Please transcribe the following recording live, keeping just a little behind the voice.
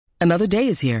Another day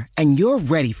is here, and you're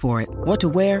ready for it. What to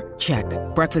wear? Check.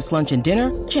 Breakfast, lunch, and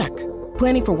dinner? Check.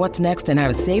 Planning for what's next and how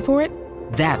to save for it?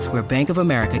 That's where Bank of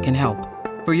America can help.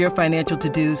 For your financial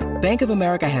to-dos, Bank of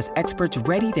America has experts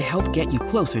ready to help get you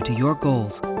closer to your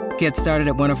goals. Get started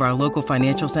at one of our local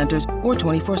financial centers or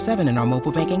 24/7 in our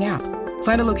mobile banking app.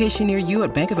 Find a location near you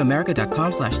at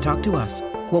bankofamerica.com/talktous.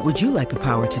 What would you like the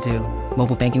power to do?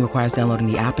 Mobile banking requires downloading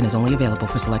the app and is only available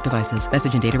for select devices.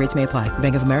 Message and data rates may apply.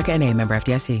 Bank of America N.A., member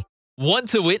FDIC. Want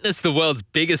to witness the world's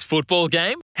biggest football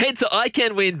game? Head to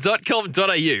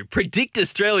iCanWin.com.au, predict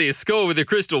Australia's score with a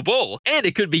crystal ball, and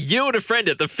it could be you and a friend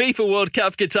at the FIFA World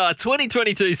Cup Qatar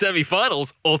 2022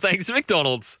 semi-finals, all thanks to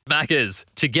McDonald's. Maccas,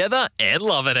 together and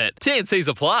loving it. TNCs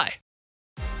apply.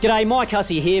 G'day, Mike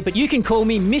Hussey here, but you can call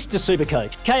me Mr.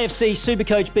 Supercoach. KFC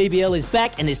Supercoach BBL is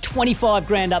back and there's 25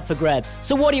 grand up for grabs.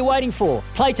 So what are you waiting for?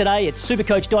 Play today at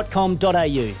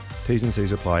supercoach.com.au. T's and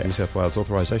C's apply. New South Wales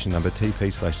authorisation number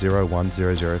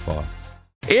TP/01005.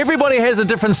 Everybody has a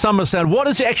different summer sound.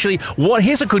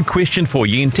 Here's a good question for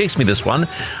you. You can text me this one.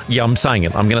 Yeah, I'm saying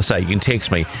it. I'm going to say it. You can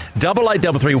text me.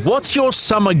 8833. What's your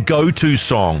summer go-to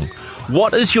song?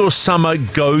 What is your summer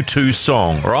go-to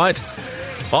song, right?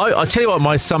 I tell you what,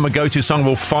 my summer go-to song,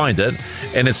 we'll find it.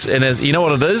 And you know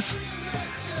what it is?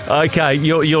 Okay,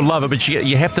 you'll love it, but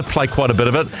you have to play quite a bit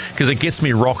of it because it gets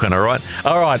me rocking, all right?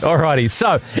 Alrighty.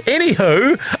 So,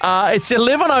 anywho, it's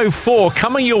 11:04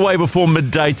 coming your way before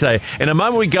midday today. In a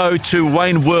moment, we go to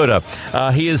Wayne Werder.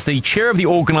 He is the chair of the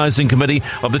organising committee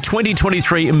of the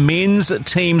 2023 Men's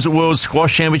Teams World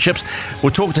Squash Championships.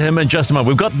 We'll talk to him in just a moment.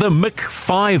 We've got the Mick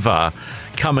Fiver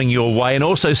coming your way, and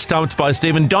also Stumped by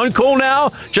Stephen. Don't call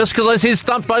now, just because I said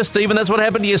Stumped by Stephen. That's what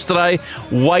happened yesterday.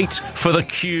 Wait for the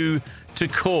cue to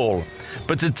call.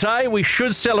 But today we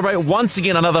should celebrate once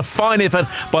again another fine effort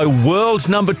by world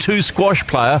number 2 squash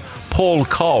player Paul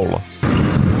Cole.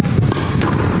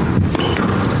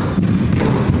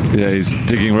 Yeah, he's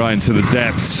digging right into the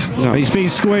depths. No, he's been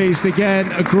squeezed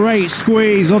again. A great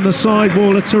squeeze on the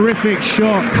sidewall. A terrific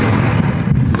shot.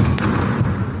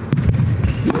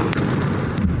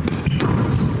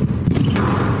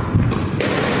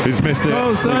 He's missed it.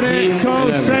 Cole's done it.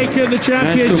 Cole's taken the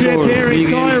championship here in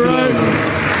Cairo.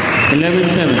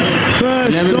 11-7.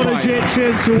 First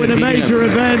non-Egyptian to win a major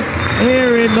event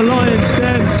here in the Lions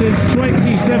Den since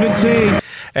 2017.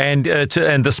 And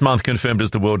this month confirmed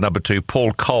as the world number 2,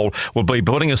 Paul Cole will be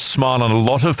putting a smile on a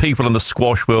lot of people in the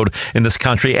squash world in this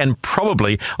country, and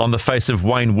probably on the face of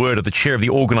Wayne Werder, the chair of the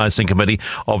organising committee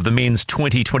of the men's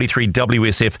 2023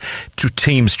 WSF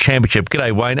Teams Championship.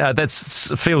 G'day, Wayne. That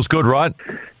feels good, right?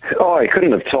 Oh, I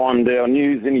couldn't have timed our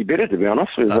news any better, to be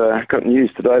honest. We've got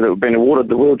news today that we've been awarded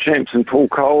the world champs, and Paul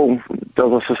Cole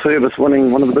does us a service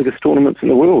winning one of the biggest tournaments in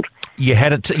the world. You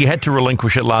had to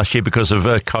relinquish it last year because of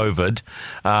COVID.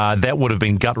 That would have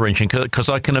been gut-wrenching, because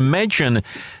I can imagine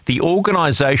the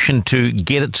organisation to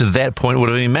get it to that point would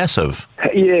have been massive.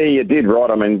 Yeah, you did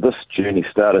right. I mean, this journey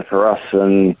started for us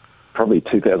in probably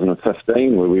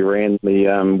 2015, where we ran the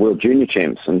World Junior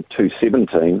Champs in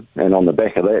 2017, and on the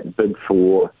back of that, bid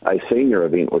for a senior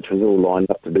event, which was all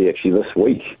lined up to be actually this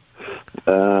week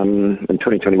in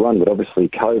 2021. But obviously,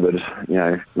 COVID,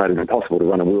 made it impossible to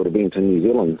run a world event in New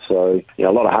Zealand. So,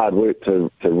 a lot of hard work to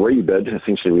rebid.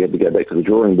 Essentially, we had to go back to the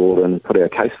drawing board and put our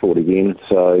case forward again.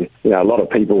 So, a lot of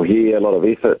people here, a lot of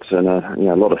effort, and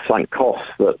a lot of sunk costs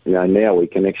that now we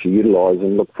can actually utilise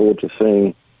and look forward to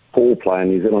seeing Paul play in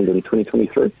New Zealand in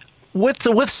 2023.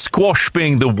 With squash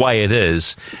being the way it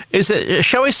is it,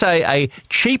 shall we say, a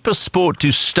cheaper sport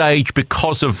to stage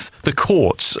because of the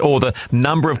courts, or the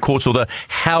number of courts, or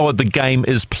how the game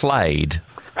is played?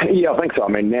 Yeah, I think so. I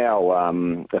mean, now,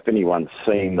 if anyone's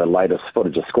seen the latest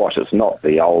footage of squash, it's not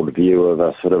the old view of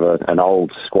an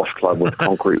old squash club with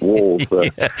concrete walls.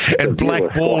 And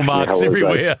black ball marks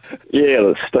everywhere.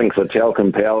 That stinks of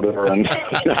talcum powder and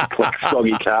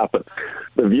soggy carpet.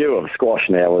 The view of squash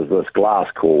now is this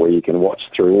glass court where you can watch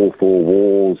through all 4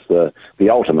 walls. The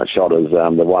ultimate shot is the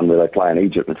one where they play in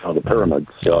Egypt in front of the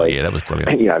pyramids. So, yeah, that was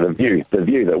brilliant. The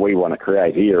view that we want to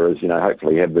create here is,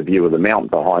 hopefully have the view of the mountain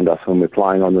behind us when we're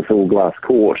playing on this all glass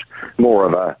court. More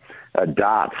of a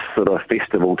darts sort of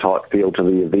festival type feel to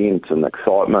the event, and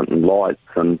excitement and lights,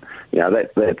 and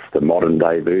that's the modern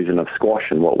day version of squash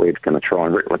and what we're going to try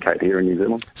and replicate here in New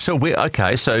Zealand. So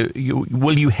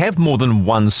will you have more than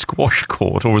one squash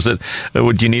court, or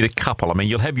would you need a couple? I mean,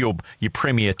 you'll have your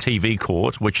premier TV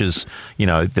court, which is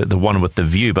the one with the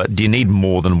view, but do you need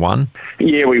more than one?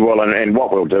 Yeah, we will, and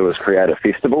what we'll do is create a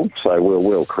festival. So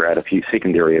we'll create a few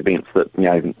secondary events that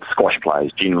squash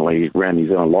players generally around New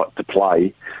Zealand like to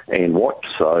play, and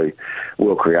watch. So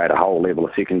we'll create a whole level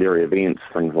of secondary events,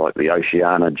 things like the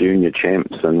Oceania Junior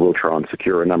Champs, and we'll try and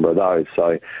secure a number of those.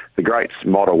 So the great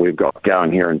model we've got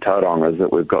going here in Tauranga is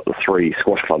that we've got the 3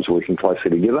 squash clubs working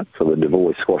closely together. So the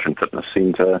Devoy Squash and Fitness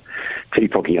Centre, Te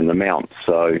Puke and the Mount.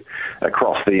 So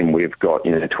across them we've got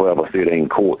 12 or 13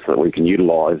 courts that we can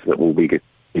utilise that will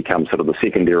become sort of the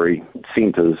secondary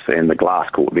centres, and the glass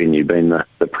court venue being the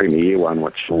premier one,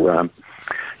 which will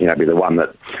be the one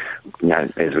that,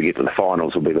 as we get to the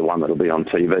finals, will be the one that'll be on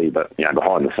TV. But,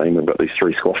 behind the scene, we've got these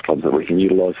 3 squash clubs that we can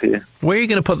utilise here. Where are you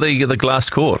going to put the glass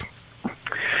court?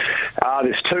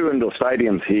 There's 2 indoor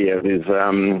stadiums here. There's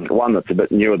one that's a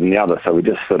bit newer than the other, so we're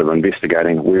just sort of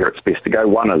investigating where it's best to go.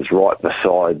 One is right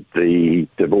beside the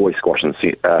Devoy Squash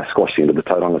Centre, the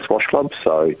Tauranga Squash Club,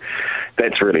 so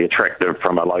that's really attractive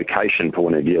from a location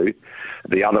point of view.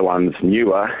 The other one's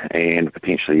newer, and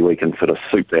potentially we can sort of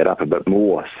soup that up a bit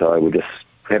more, so we just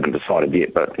haven't decided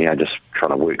yet, but just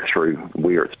trying to work through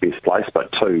where it's best placed.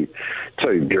 But two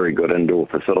very good indoor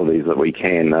facilities that we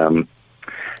can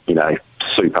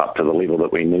soup up to the level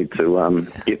that we need to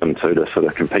get them to sort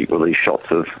of compete with these shots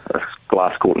of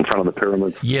glass court in front of the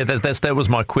pyramids. Yeah, that was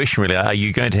my question really. Are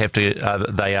you going to have to,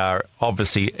 they are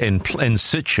obviously in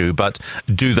situ, but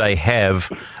do they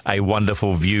have a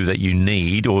wonderful view that you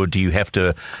need, or do you have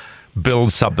to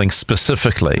build something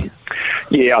specifically?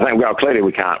 Yeah, I think, clearly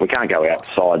we can't go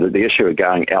outside. The issue of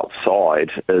going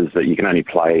outside is that you can only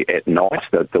play at night.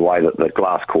 The way that the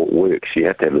glass court works, you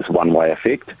have to have this one-way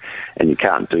effect, and you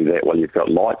can't do that while you've got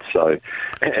lights. So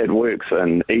it works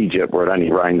in Egypt, where it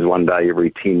only rains one day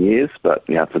every 10 years, but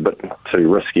it's a bit too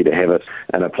risky to have it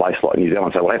in a place like New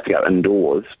Zealand. So we'll have to go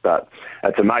indoors, but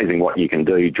it's amazing what you can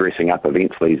do dressing up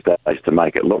events these days to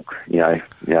make it look,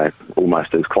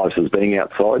 almost as close as being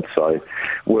outside. So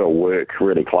we'll work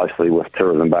really closely with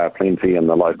Tourism Bay of Plenty and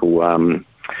the local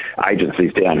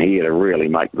agencies down here to really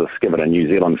make this, give it a New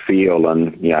Zealand feel.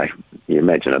 And you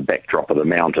imagine a backdrop of the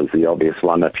Mount is the obvious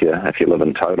one if you live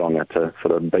in Tauranga, to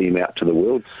sort of beam out to the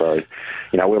world. So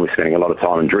we'll be spending a lot of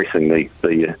time in dressing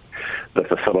the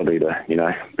facility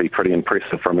to be pretty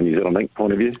impressive from a New Zealand Inc.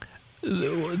 point of view.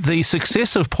 The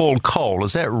success of Paul Cole,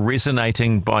 is that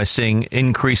resonating by seeing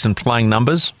increase in playing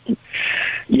numbers?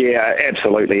 Yeah,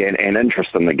 absolutely, and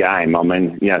interest in the game. I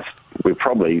mean, we're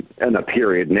probably in a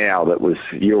period now that was,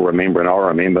 you'll remember and I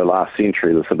remember last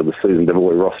century, the sort of the Susan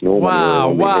Devoy, Ross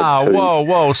Norman.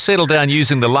 Whoa, settle down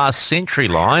using the last century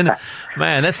line.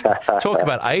 Man, that's talk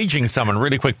about aging someone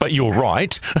really quick, but you're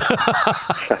right.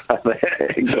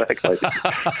 Exactly.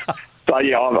 So,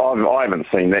 I haven't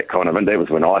seen that kind of, and that was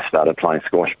when I started playing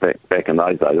squash back in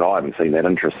those days. I haven't seen that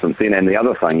interest since then. And the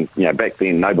other thing, back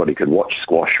then nobody could watch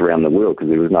squash around the world because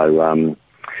there was no,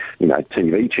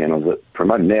 TV channels that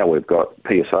promoted. Now we've got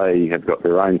PSA have got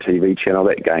their own TV channel.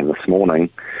 That game this morning,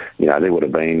 there would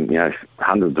have been,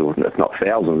 hundreds of, if not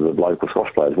thousands of local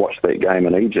squash players watched that game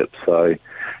in Egypt. So,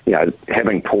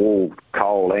 having Paul,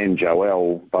 Cole and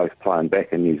Joel both playing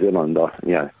back in New Zealand,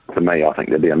 to me, I think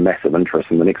there'd be a massive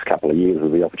interest in the next couple of years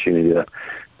of the opportunity to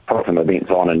put some events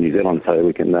on in New Zealand so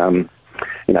we can,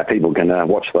 people can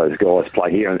watch those guys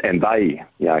play here. And they,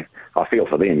 I feel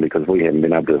for them because we haven't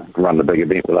been able to run the big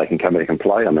event where they can come back and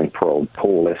play. I mean, poor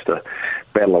Paul has to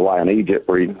battle away in Egypt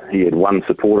where he had one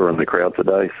supporter in the crowd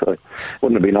today. So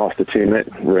wouldn't it be nice to turn that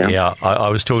around? Yeah, I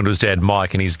was talking to his dad,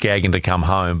 Mike, and he's gagging to come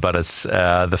home. But it's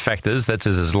the fact is that's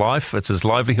his life, it's his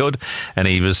livelihood. And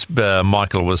he was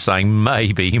Michael was saying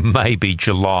maybe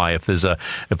July if there's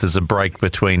a break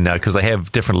between because they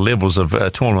have different levels of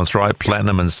tournaments, right?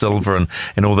 Platinum and silver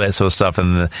and all that sort of stuff.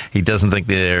 And he doesn't think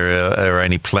there are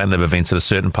any platinum events at a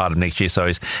certain part of next year.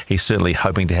 So he's certainly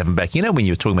hoping to have him back. When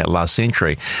you were talking about last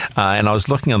century, and I was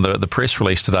looking on the press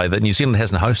release today that New Zealand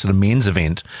hasn't hosted a men's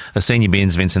event, a senior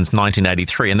men's event since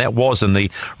 1983, and that was in the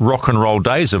rock and roll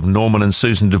days of Norman and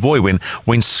Susan Devoy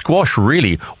when squash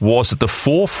really was at the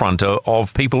forefront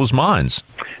of people's minds.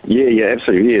 Yeah,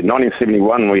 absolutely. Yeah,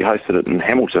 1971 we hosted it in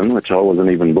Hamilton, which I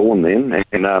wasn't even born then,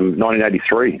 and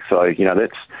 1983. So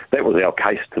that was our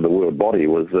case to the world body,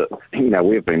 was that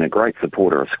we've been a great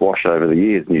supporter of squash over the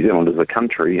years, New Zealand as a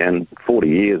country, and 40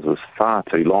 years was far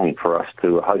too long for us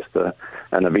to host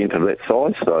an event of that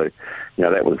size. So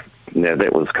that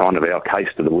was kind of our case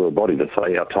to the world body to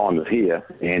say our time is here,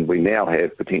 and we now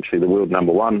have potentially the world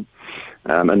number one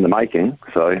in the making.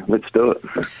 So let's do it.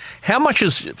 How much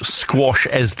has squash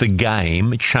as the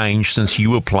game changed since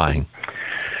you were playing?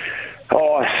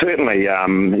 Oh, certainly, as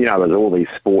all these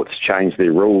sports changed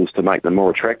their rules to make them more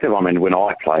attractive. I mean, when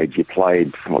I played, you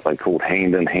played what they called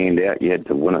hand in, hand out. You had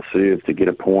to win a serve to get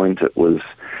a point. It was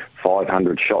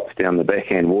 500 shots down the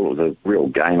backhand wall. It was a real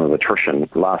game of attrition,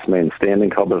 last man standing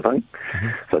type of thing.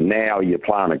 So now you're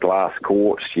playing a glass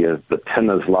court, the tin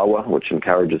is lower, which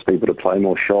encourages people to play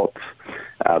more shots.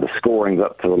 The scoring's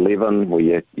up to 11, where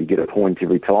you get a point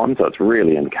every time, so it's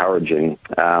really encouraging,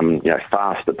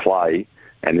 faster play.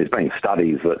 And there's been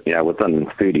studies that, within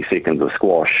 30 seconds of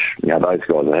squash, those guys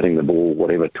are hitting the ball,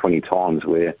 20 times,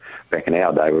 where back in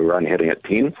our day we were only hitting it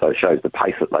 10. So it shows the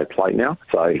pace that they play now.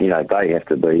 So, they have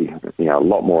to be, a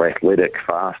lot more athletic,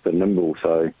 fast and nimble.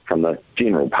 So from the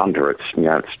general punter, it's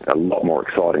a lot more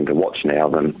exciting to watch now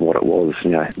than what it was,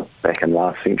 back in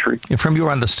last century. And from your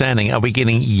understanding, are we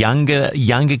getting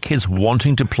younger kids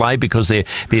wanting to play because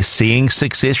they're seeing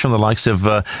success from the likes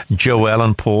of Joel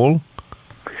and Paul?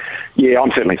 Yeah,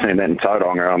 I'm certainly seeing that in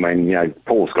Tauranga. I mean,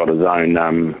 Paul's got his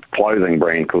own clothing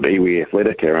brand called Iwi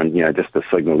Athletica, and, just the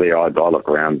signal there, I look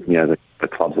around, the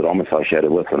clubs that I'm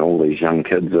associated with, and all these young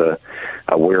kids are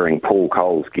wearing Paul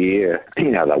Cole's gear.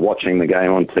 They're watching the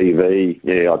game on TV.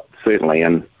 Yeah, certainly,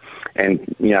 and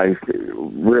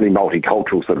really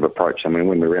multicultural sort of approach. I mean,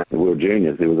 when we were at the World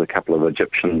Juniors, there was a couple of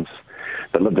Egyptians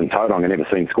that lived in Tauranga and never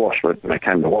seen squash, but they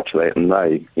came to watch that, and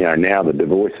they, now the Du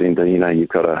Bois Centre, you've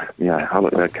got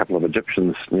a couple of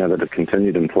Egyptians, that have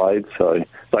continued and played. So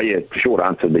yeah, short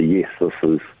answer to yes, this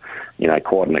is,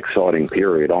 quite an exciting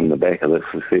period on the back of the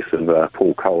success of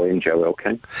Paul Cole and Joel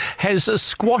King. Has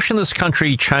squash in this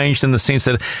country changed in the sense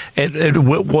that it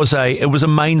was a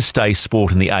mainstay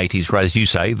sport in the 80s, right, as you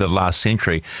say, the last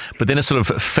century, but then it sort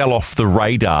of fell off the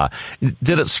radar?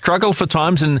 Did it struggle for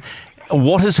times, and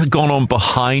what has gone on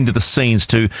behind the scenes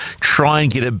to try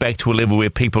and get it back to a level where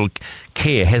people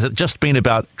care? Has it just been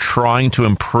about trying to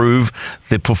improve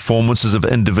the performances of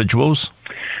individuals?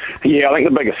 Yeah, I think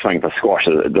the biggest thing for squash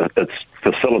is it's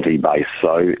facility-based.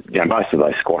 So, most of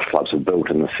those squash clubs were built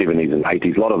in the 70s and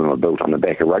 80s. A lot of them were built on the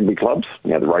back of rugby clubs.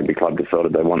 The rugby club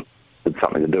decided they wanted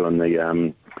something to do in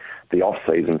the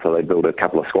off-season, so they built a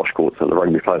couple of squash courts for the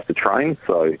rugby players to train.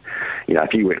 So,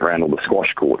 if you went around all the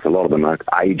squash courts, a lot of them are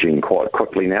aging quite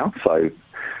quickly now. So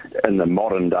in the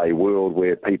modern-day world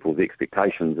where people's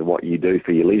expectations of what you do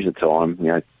for your leisure time,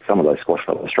 some of those squash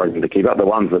clubs are struggling to keep up. The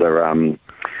ones that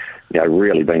are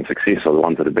really been successful, the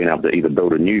ones that have been able to either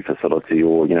build a new facility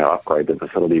or, upgrade the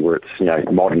facility where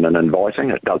it's, modern and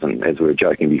inviting. It doesn't, as we were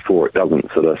joking before, it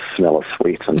doesn't sort of smell of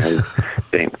sweat and have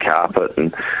damp carpet.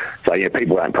 And so,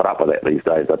 people don't put up with that these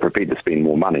days. They're prepared to spend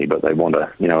more money, but they want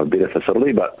a better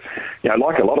facility. But,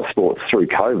 like a lot of sports through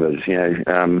COVID,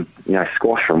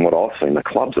 squash, from what I've seen, the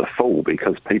clubs are full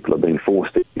because people have been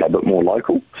forced to be a bit more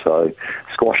local. So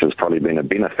squash has probably been a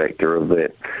benefactor of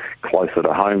that closer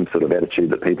to home sort of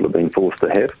attitude that people have been forced to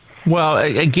have. Well,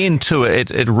 again, too, it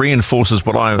reinforces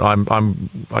what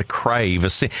I crave,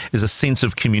 is a sense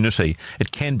of community.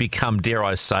 It can become, dare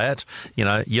I say it,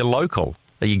 you're local.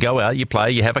 You go out, you play,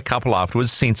 you have a couple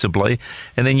afterwards, sensibly,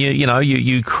 and then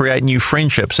you create new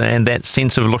friendships and that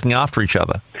sense of looking after each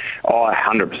other. I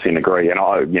 100% agree,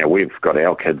 and we've got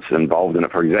our kids involved in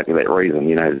it for exactly that reason.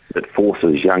 It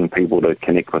forces young people to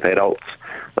connect with adults.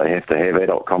 They have to have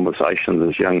adult conversations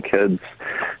as young kids.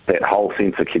 That whole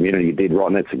sense of community, dead right,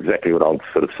 and that's exactly what I've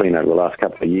sort of seen over the last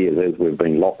couple of years. As we've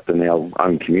been locked in our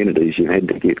own communities, you've had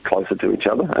to get closer to each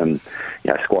other. And,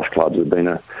 squash clubs have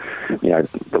been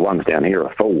the ones down here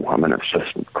are full. I mean, it's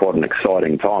just quite an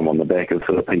exciting time on the back of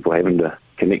sort of people having to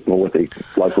connect more with their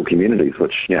local communities,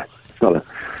 which, it's not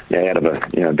out of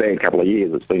a bad couple of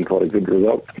years, it's been quite a good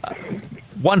result.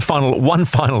 One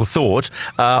final thought.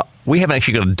 We haven't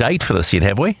actually got a date for this yet,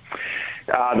 have we?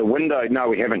 The window, no,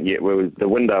 we haven't yet. The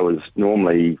window is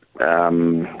normally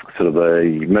sort of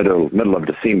the middle of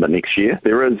December next year.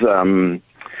 There is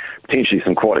potentially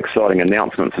some quite exciting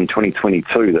announcements in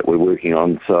 2022 that we're working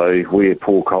on. So where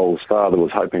Paul Cole's father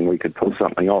was hoping we could pull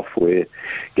something off, we're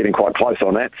getting quite close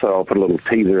on that. So I'll put a little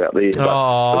teaser out there.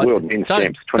 But the World Men's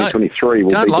Champs 2023 will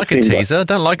be December.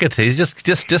 Don't like a teaser.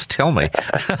 Just tell me.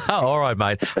 All right,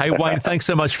 mate. Hey, Wayne, thanks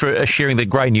so much for sharing the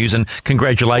great news, and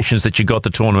congratulations that you got the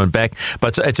tournament back.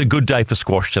 But it's a good day for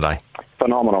squash today.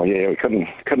 Phenomenal, yeah. We couldn't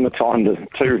have timed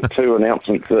two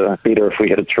announcements better if we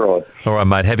had tried. All right,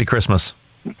 mate. Happy Christmas.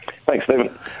 Thanks, Stephen.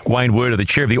 Wayne Werder, the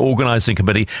chair of the organising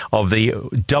committee of the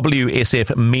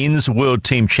WSF Men's World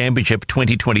Team Championship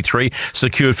 2023,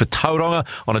 secured for Tauranga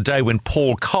on a day when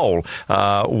Paul Cole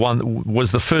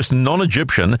was the first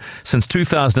non-Egyptian since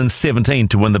 2017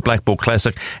 to win the Black Ball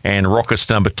Classic and Rockets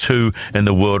 #2 in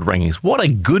the world rankings. What a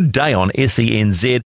good day on SENZ.